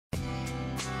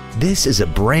This is a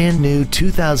brand new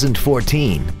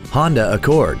 2014 Honda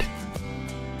Accord.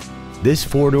 This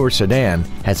four-door sedan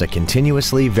has a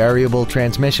continuously variable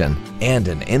transmission and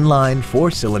an inline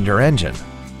four-cylinder engine.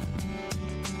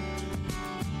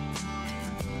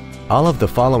 All of the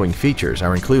following features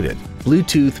are included: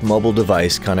 Bluetooth mobile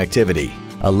device connectivity,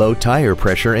 a low tire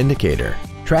pressure indicator,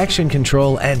 traction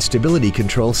control and stability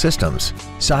control systems,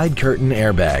 side curtain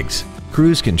airbags,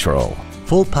 cruise control,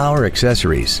 full power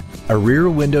accessories, a rear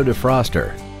window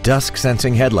defroster, dusk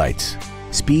sensing headlights,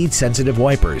 speed sensitive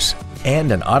wipers,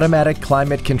 and an automatic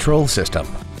climate control system.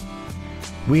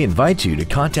 We invite you to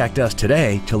contact us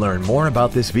today to learn more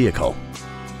about this vehicle.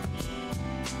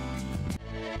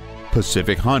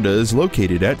 Pacific Honda is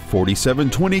located at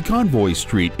 4720 Convoy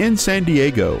Street in San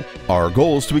Diego. Our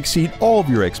goal is to exceed all of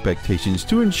your expectations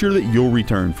to ensure that you'll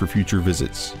return for future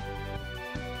visits.